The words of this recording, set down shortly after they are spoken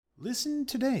Listen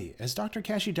today as Dr.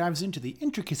 Kashey dives into the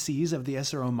intricacies of the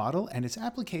SRO model and its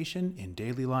application in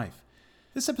daily life.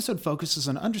 This episode focuses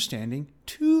on understanding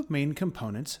two main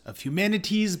components of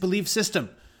humanity's belief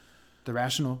system: the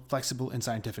rational, flexible, and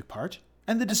scientific part,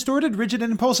 and the distorted, rigid,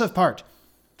 and impulsive part.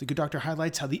 The good doctor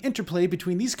highlights how the interplay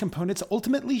between these components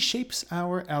ultimately shapes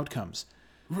our outcomes.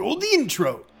 Roll the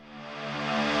intro!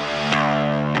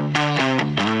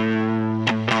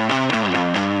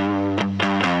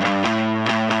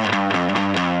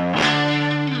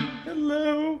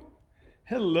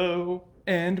 Hello,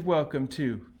 and welcome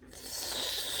to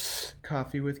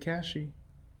Coffee with Kashi.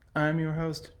 I'm your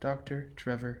host, Dr.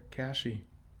 Trevor Kashi.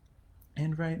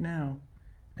 And right now,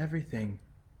 everything,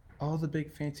 all the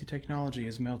big fancy technology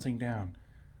is melting down.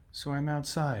 So I'm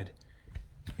outside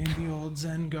in the old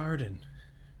Zen garden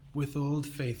with Old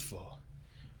Faithful.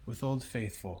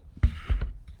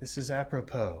 This is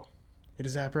apropos. It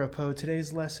is apropos.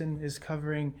 Today's lesson is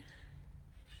covering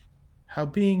how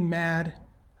being mad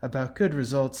about good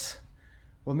results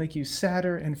will make you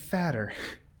sadder and fatter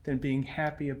than being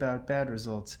happy about bad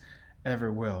results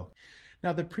ever will.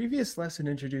 Now, the previous lesson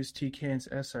introduced TKN's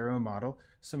SRO model,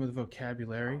 some of the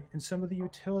vocabulary, and some of the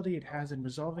utility it has in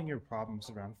resolving your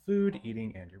problems around food,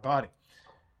 eating, and your body.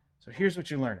 So here's what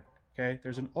you're learning, okay?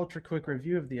 There's an ultra quick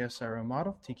review of the SRO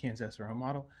model, TKN's SRO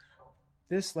model.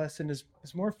 This lesson is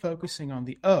more focusing on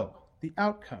the O, the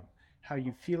outcome, how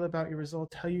you feel about your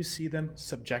results, how you see them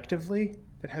subjectively,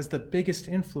 that has the biggest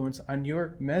influence on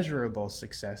your measurable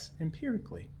success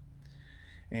empirically.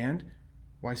 And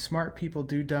why smart people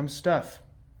do dumb stuff,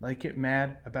 like get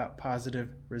mad about positive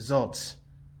results,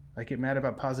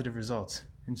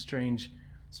 and strange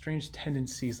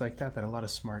tendencies like that a lot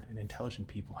of smart and intelligent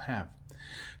people have.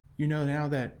 You know now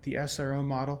that the SRO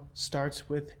model starts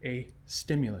with a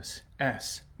stimulus,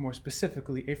 S, more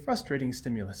specifically a frustrating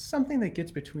stimulus, something that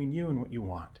gets between you and what you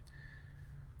want.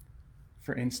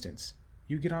 For instance,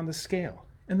 you get on the scale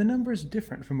and the number is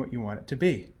different from what you want it to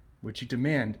be, which you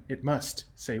demand it must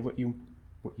say what you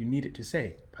need it to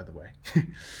say, by the way.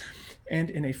 And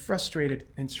in a frustrated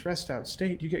and stressed out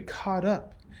state, you get caught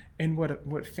up in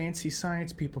what fancy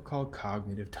science people call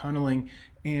cognitive tunneling,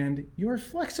 and your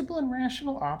flexible and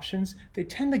rational options, they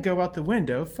tend to go out the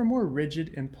window for more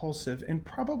rigid, impulsive, and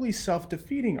probably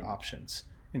self-defeating options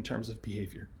in terms of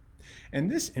behavior.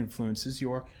 And this influences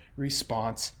your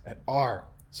response at R.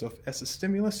 So if S is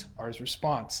stimulus, R is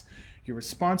response. Your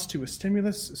response to a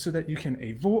stimulus so that you can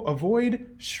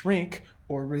avoid, shrink,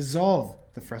 or resolve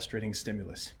the frustrating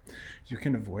stimulus. You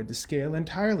can avoid the scale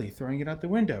entirely, throwing it out the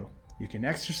window. You can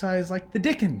exercise like the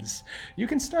Dickens. You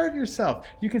can starve yourself.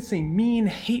 You can say mean,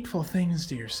 hateful things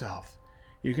to yourself.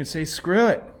 You can say, screw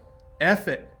it, F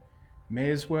it, may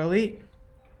as well eat.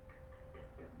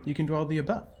 You can do all the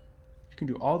above.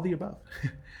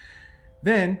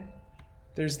 Then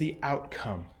there's the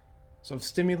outcome. So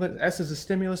stimulus, S is a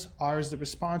stimulus, R is the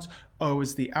response, O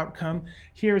is the outcome.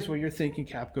 Here's where your thinking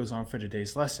cap goes on for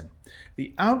today's lesson.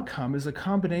 The outcome is a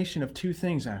combination of two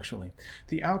things, actually.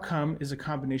 The outcome is a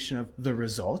combination of the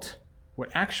result, what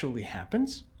actually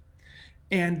happens,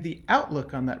 and the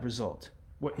outlook on that result,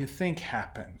 what you think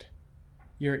happened.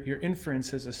 Your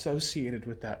inferences associated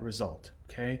with that result,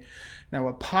 okay? Now,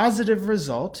 a positive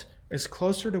result is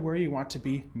closer to where you want to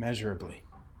be measurably.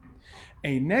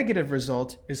 A negative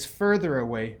result is further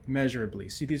away measurably.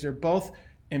 See, these are both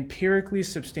empirically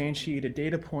substantiated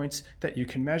data points that you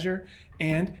can measure,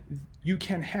 and you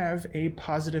can have a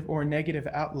positive or negative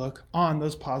outlook on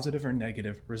those positive or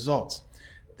negative results.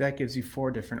 That gives you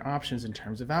 4 different options in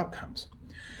terms of outcomes.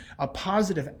 A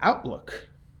positive outlook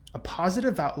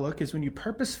is when you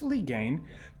purposefully gain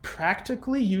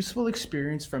practically useful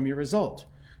experience from your result.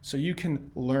 So you can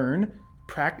learn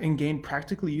and gain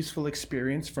practically useful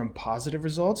experience from positive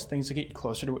results, things that get you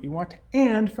closer to what you want,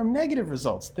 and from negative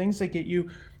results, things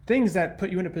that put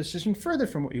you in a position further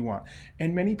from what you want.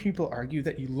 And many people argue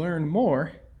that you learn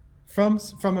more from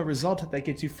a result that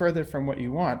gets you further from what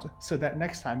you want, so that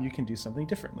next time you can do something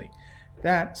differently.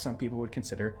 That some people would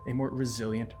consider a more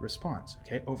resilient response,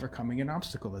 okay? Overcoming an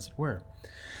obstacle, as it were.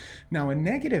 Now, a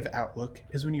negative outlook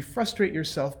is when you frustrate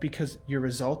yourself because your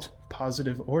result,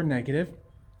 positive or negative,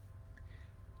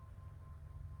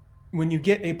 when you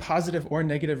get a positive or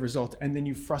negative result and then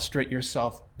you frustrate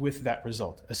yourself with that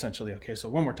result, essentially. Okay, so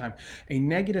one more time. A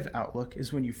negative outlook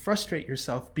is when you frustrate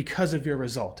yourself because of your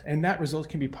result, and that result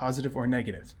can be positive or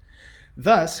negative,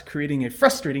 thus creating a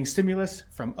frustrating stimulus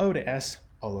from O to S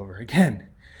all over again.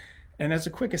 And as a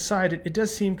quick aside, it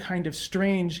does seem kind of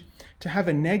strange to have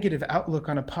a negative outlook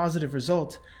on a positive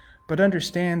result, but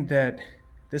understand that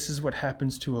this is what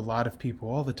happens to a lot of people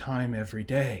all the time, every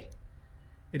day.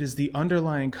 It is the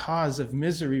underlying cause of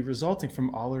misery resulting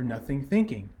from all or nothing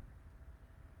thinking.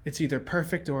 It's either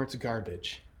perfect or it's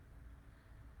garbage.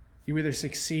 You either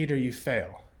succeed or you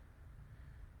fail.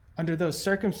 Under those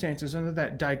circumstances, under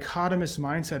that dichotomous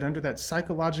mindset, under that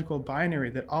psychological binary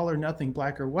that all or nothing,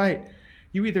 black or white,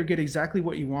 you either get exactly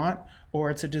what you want or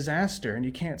it's a disaster and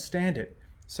you can't stand it.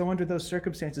 So under those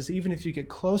circumstances, even if you get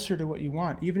closer to what you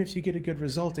want, even if you get a good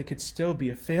result, it could still be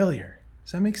a failure.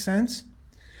 Does that make sense?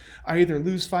 I either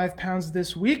lose 5 pounds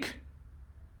this week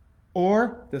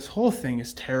or this whole thing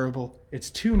is terrible. It's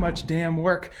too much damn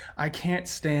work. I can't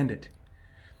stand it.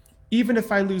 Even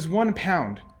if I lose 1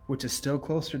 pound, which is still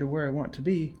closer to where I want to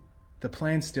be, the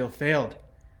plan still failed.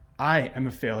 I am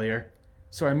a failure,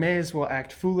 so I may as well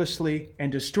act foolishly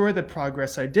and destroy the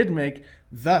progress I did make,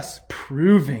 thus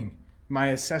proving my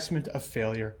assessment of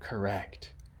failure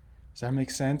correct. Does that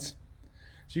make sense?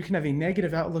 So you can have a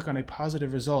negative outlook on a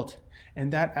positive result,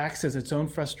 and that acts as its own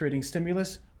frustrating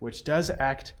stimulus, which does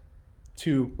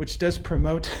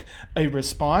promote a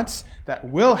response that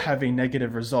will have a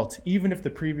negative result, even if the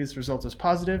previous result is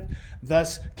positive,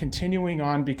 thus continuing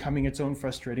on becoming its own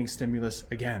frustrating stimulus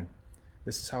again.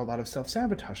 This is how a lot of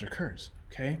self-sabotage occurs,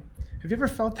 okay? Have you ever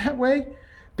felt that way?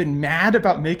 Been mad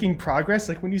about making progress?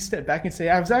 Like when you step back and say,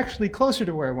 I was actually closer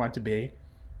to where I want to be,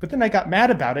 but then I got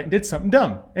mad about it and did something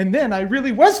dumb. And then I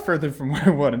really was further from where I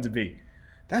wanted to be.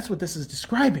 That's what this is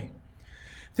describing.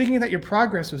 Thinking that your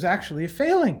progress was actually a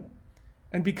failing.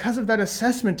 And because of that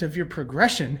assessment of your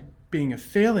progression being a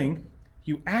failing,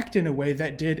 you act in a way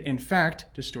that did, in fact,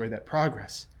 destroy that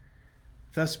progress,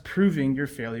 thus proving your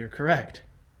failure correct.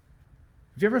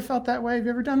 Have you ever felt that way? Have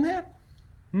you ever done that?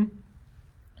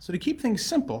 So to keep things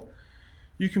simple,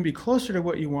 you can be closer to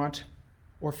what you want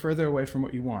or further away from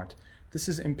what you want. This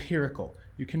is empirical.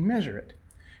 You can measure it.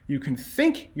 You can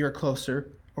think you're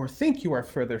closer or think you are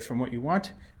further from what you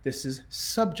want. This is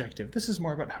subjective. This is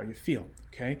more about how you feel,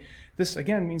 okay? This,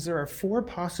 again, means there are 4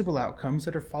 possible outcomes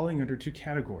that are falling under 2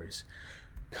 categories: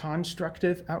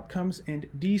 constructive outcomes and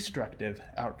destructive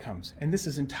outcomes. And this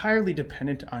is entirely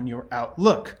dependent on your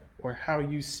outlook, or how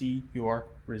you see your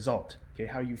result, okay?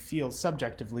 How you feel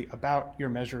subjectively about your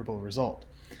measurable result.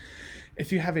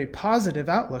 If you have a positive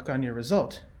outlook on your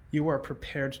result, you are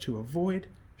prepared to avoid,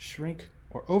 shrink,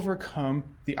 or overcome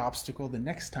the obstacle the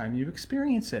next time you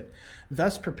experience it,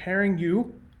 thus preparing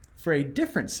you for a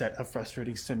different set of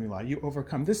frustrating stimuli. You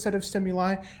overcome this set of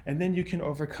stimuli, and then you can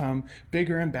overcome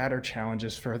bigger and badder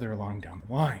challenges further along down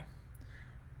the line.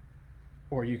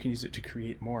 Or you can use it to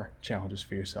create more challenges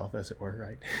for yourself, as it were,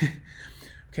 right?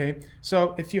 Okay,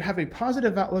 so if you have a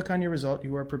positive outlook on your result,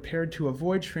 you are prepared to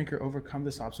avoid, shrink, or overcome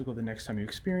this obstacle the next time you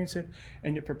experience it,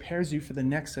 and it prepares you for the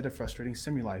next set of frustrating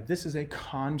stimuli. This is a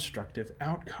constructive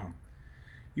outcome.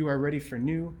 You are ready for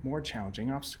new, more challenging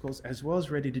obstacles, as well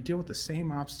as ready to deal with the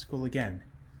same obstacle again,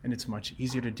 and it's much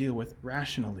easier to deal with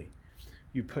rationally.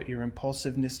 You put your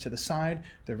impulsiveness to the side,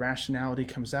 the rationality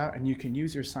comes out, and you can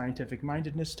use your scientific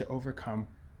mindedness to overcome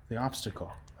the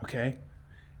obstacle, okay?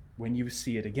 When you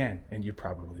see it again, and you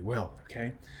probably will,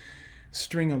 okay?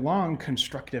 String along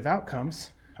constructive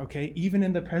outcomes, okay, even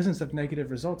in the presence of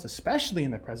negative results, especially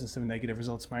in the presence of negative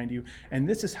results, mind you, and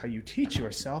this is how you teach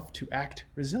yourself to act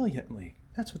resiliently.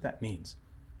 That's what that means,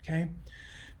 okay?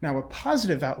 Now, a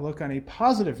positive outlook on a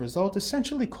positive result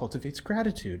essentially cultivates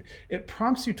gratitude. It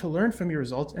prompts you to learn from your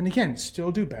results and, again,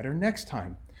 still do better next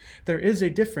time. There is a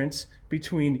difference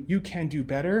between you can do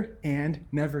better and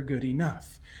never good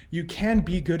enough. You can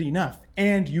be good enough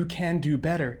and you can do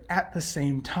better at the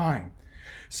same time.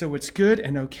 So it's good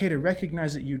and okay to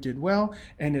recognize that you did well,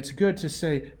 and it's good to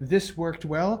say, this worked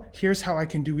well, here's how I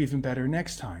can do even better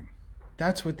next time.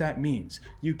 That's what that means.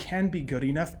 You can be good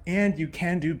enough and you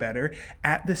can do better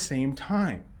at the same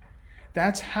time.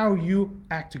 That's how you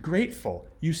act grateful.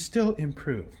 You still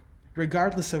improve,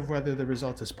 regardless of whether the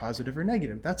result is positive or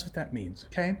negative. That's what that means,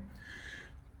 okay?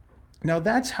 Now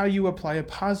that's how you apply a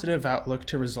positive outlook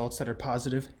to results that are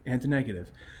positive and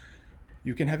negative.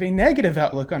 You can have a negative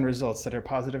outlook on results that are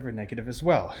positive or negative as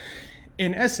well.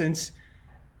 In essence,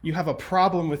 you have a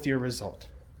problem with your result,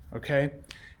 okay?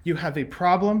 You have a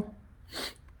problem,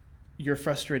 your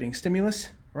frustrating stimulus,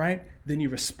 right? Then you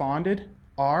responded,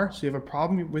 R, so you have a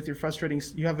problem with your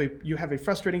you have a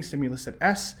frustrating stimulus at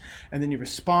S, and then you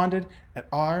responded at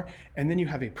R, and then you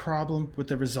have a problem with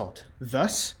the result.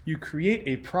 Thus, you create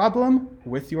a problem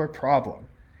with your problem.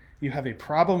 You have a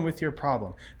problem with your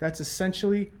problem. That's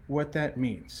essentially what that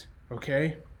means,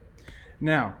 okay?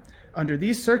 Now, under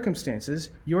these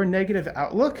circumstances, your negative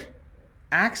outlook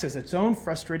acts as its own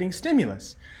frustrating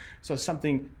stimulus. So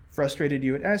something Frustrated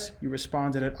you at S, you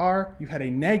responded at R, you had a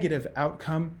negative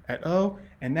outcome at O,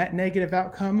 and that negative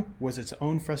outcome was its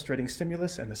own frustrating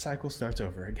stimulus, and the cycle starts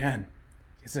over again.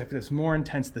 Except it's more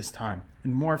intense this time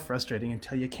and more frustrating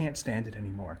until you can't stand it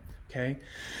anymore, okay?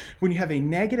 When you have a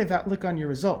negative outlook on your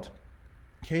result,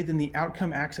 okay, then the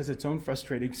outcome acts as its own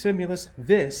frustrating stimulus.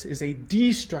 This is a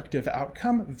destructive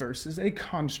outcome versus a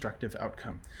constructive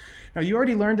outcome. Now, you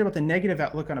already learned about the negative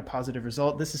outlook on a positive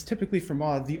result. This is typically from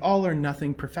the all or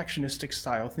nothing perfectionistic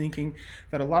style thinking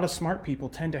that a lot of smart people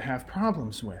tend to have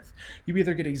problems with. You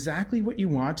either get exactly what you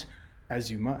want, as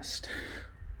you must,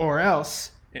 or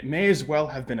else it may as well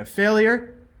have been a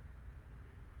failure,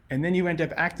 and then you end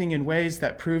up acting in ways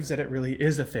that proves that it really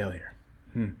is a failure.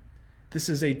 This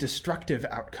is a destructive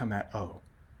outcome at O.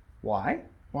 Why?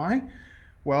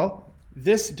 Well,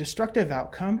 this destructive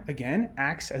outcome, again,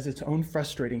 acts as its own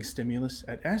frustrating stimulus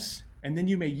at S, and then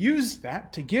you may use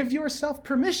that to give yourself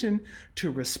permission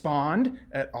to respond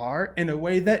at R in a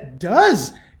way that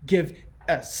does give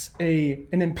S an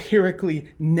empirically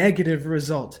negative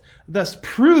result, thus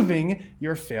proving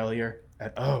your failure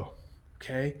at O,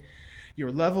 okay?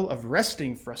 Your level of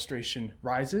resting frustration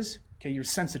rises, okay? Your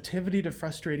sensitivity to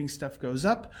frustrating stuff goes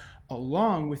up,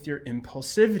 along with your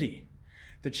impulsivity.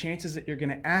 The chances that you're going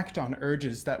to act on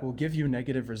urges that will give you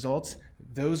negative results,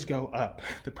 those go up.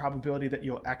 The probability that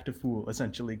you'll act a fool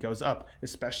essentially goes up,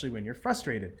 especially when you're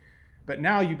frustrated. But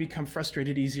now you become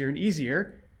frustrated easier and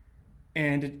easier,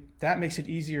 and that makes it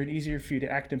easier and easier for you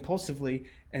to act impulsively,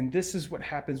 and this is what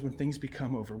happens when things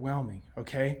become overwhelming,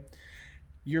 okay?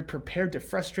 You're prepared to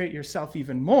frustrate yourself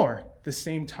even more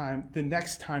the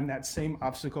next time that same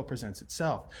obstacle presents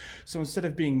itself. So instead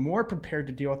of being more prepared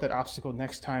to deal with that obstacle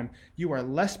next time, you are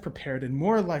less prepared and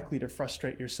more likely to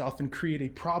frustrate yourself and create a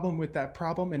problem with that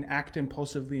problem and act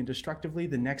impulsively and destructively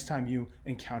the next time you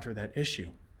encounter that issue,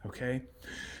 okay?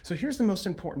 So here's the most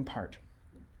important part.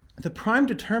 The prime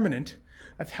determinant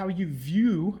of how you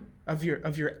view of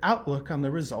your outlook on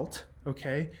the result,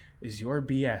 okay, is your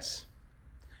BS.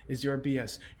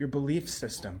 Your belief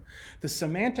system. The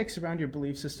semantics around your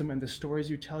belief system and the stories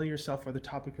you tell yourself are the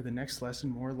topic of the next lesson,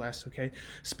 more or less, okay?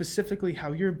 Specifically,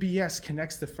 how your BS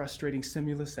connects the frustrating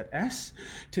stimulus at S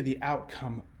to the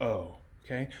outcome O,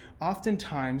 okay?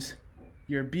 Oftentimes,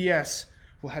 your BS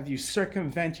will have you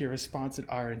circumvent your response at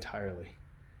R entirely.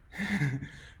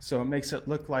 So it makes it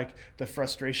look like the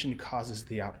frustration causes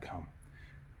the outcome,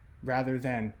 rather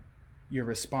than your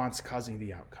response causing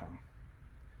the outcome.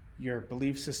 Your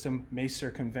belief system may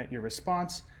circumvent your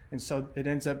response, and so it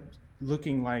ends up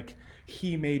looking like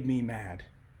he made me mad,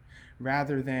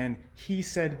 rather than he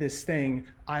said this thing,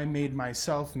 I made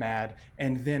myself mad,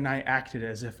 and then I acted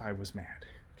as if I was mad.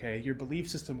 Okay, your belief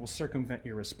system will circumvent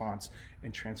your response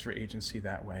and transfer agency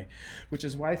that way, which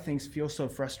is why things feel so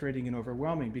frustrating and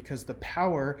overwhelming, because the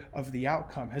power of the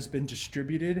outcome has been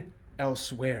distributed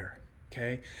elsewhere.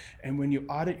 Okay, and when you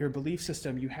audit your belief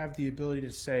system, you have the ability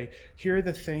to say, here are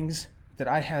the things that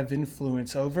I have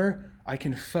influence over. I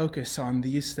can focus on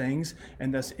these things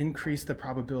and thus increase the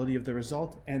probability of the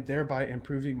result, and thereby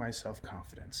improving my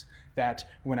self-confidence that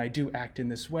when I do act in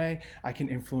this way, I can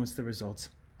influence the results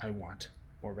I want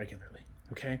more regularly.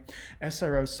 Okay,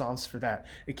 SRO solves for that.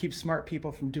 It keeps smart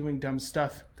people from doing dumb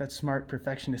stuff that smart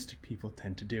perfectionistic people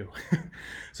tend to do.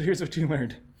 So here's what you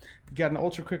learned. You got an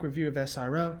ultra quick review of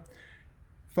SRO.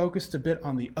 Focused a bit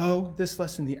on the O. This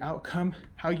lesson, the outcome,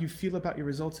 how you feel about your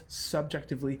results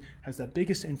subjectively, has the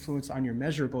biggest influence on your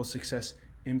measurable success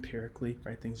empirically,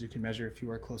 right? Things you can measure if you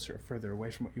are closer or further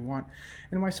away from what you want,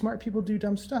 and why smart people do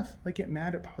dumb stuff, like get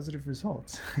mad at positive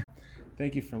results.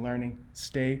 Thank you for learning.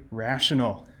 Stay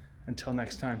rational. Until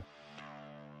next time.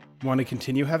 Want to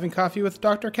continue having coffee with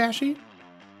Dr. Kashi?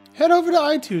 Head over to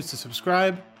iTunes to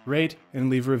subscribe, rate, and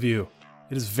leave a review.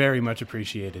 It is very much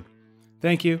appreciated.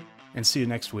 Thank you, and see you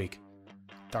next week.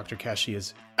 Dr. Kashi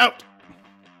is out.